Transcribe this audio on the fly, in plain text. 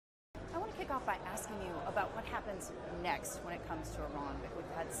off by asking you about what happens next when it comes to Iran. We've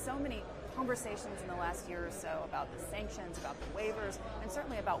had so many conversations in the last year or so about the sanctions, about the waivers, and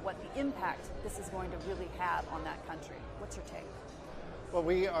certainly about what the impact this is going to really have on that country. What's your take? Well,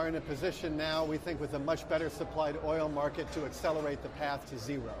 we are in a position now, we think, with a much better supplied oil market to accelerate the path to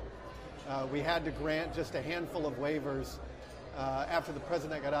zero. We had to grant just a handful of waivers after the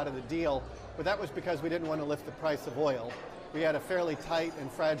president got out of the deal, but that was because we didn't want to lift the price of oil. We had a fairly tight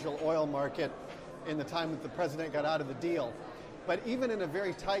and fragile oil market in the time that the president got out of the deal. But even in a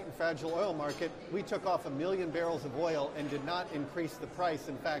very tight and fragile oil market, we took off 1 million barrels of oil and did not increase the price.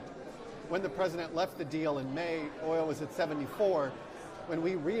 In fact, when the president left the deal in May, oil was at 74. When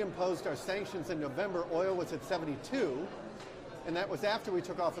we reimposed our sanctions in November, oil was at 72, and that was after we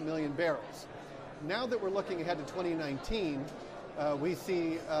took off 1 million barrels. Now that we're looking ahead to 2019, we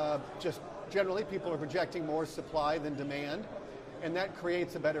see just generally people are projecting more supply than demand, and that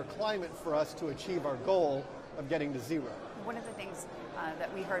creates a better climate for us to achieve our goal of getting to zero. One of the things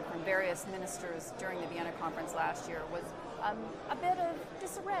that we heard from various ministers during the Vienna conference last year was a bit of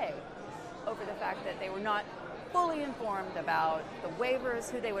disarray over the fact that they were not fully informed about the waivers,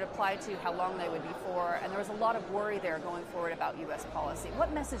 who they would apply to, how long they would be for, and there was a lot of worry there going forward about U.S. policy.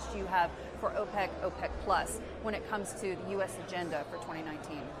 What message do you have for OPEC, OPEC Plus, when it comes to the U.S. agenda for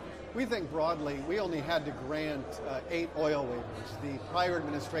 2019? We think broadly, we only had to grant 8 oil waivers. The prior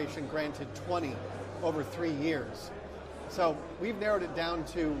administration granted 20 over 3 years. So we've narrowed it down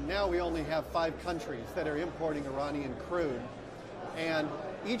to now we only have 5 countries that are importing Iranian crude. And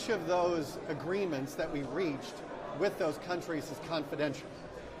each of those agreements that we reached with those countries is confidential.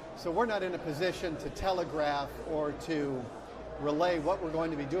 So we're not in a position to telegraph or to relay what we're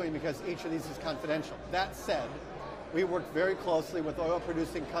going to be doing because each of these is confidential. That said, we worked very closely with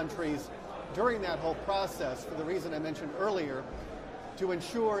oil-producing countries during that whole process for the reason I mentioned earlier, to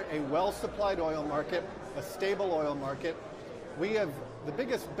ensure a well-supplied oil market, a stable oil market. The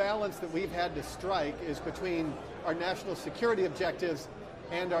biggest balance that we've had to strike is between our national security objectives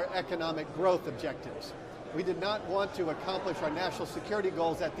and our economic growth objectives. We did not want to accomplish our national security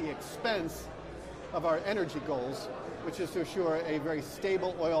goals at the expense of our energy goals, which is to assure a very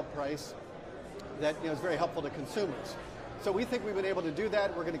stable oil price that is very helpful to consumers. So we think we've been able to do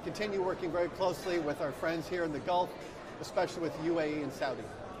that. We're going to continue working very closely with our friends here in the Gulf, especially with UAE and Saudi.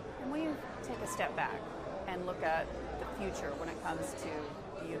 And when you take a step back and look at the future when it comes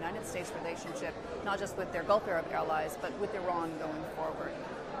to the United States relationship, not just with their Gulf Arab allies, but with Iran going forward,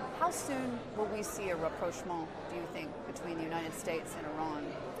 how soon will we see a rapprochement, do you think, between the United States and Iran,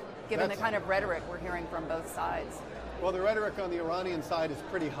 given the kind of rhetoric we're hearing from both sides? Well, the rhetoric on the Iranian side is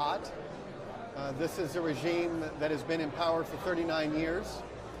pretty hot. This is a regime that has been in power for 39 years.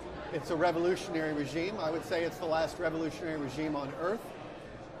 It's a revolutionary regime. I would say it's the last revolutionary regime on earth.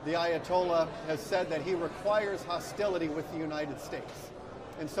 The Ayatollah has said that he requires hostility with the United States.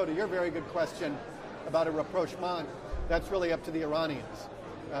 And so to your very good question about a rapprochement, that's really up to the Iranians.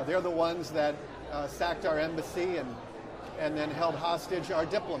 They're the ones that sacked our embassy and then held hostage our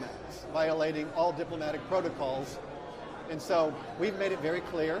diplomats, violating all diplomatic protocols. And so we've made it very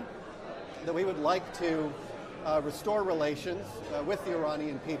clear that we would like to restore relations with the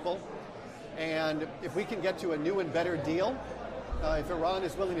Iranian people. And if we can get to a new and better deal, if Iran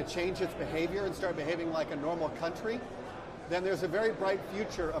is willing to change its behavior and start behaving like a normal country, then there's a very bright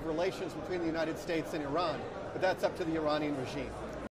future of relations between the United States and Iran. But that's up to the Iranian regime.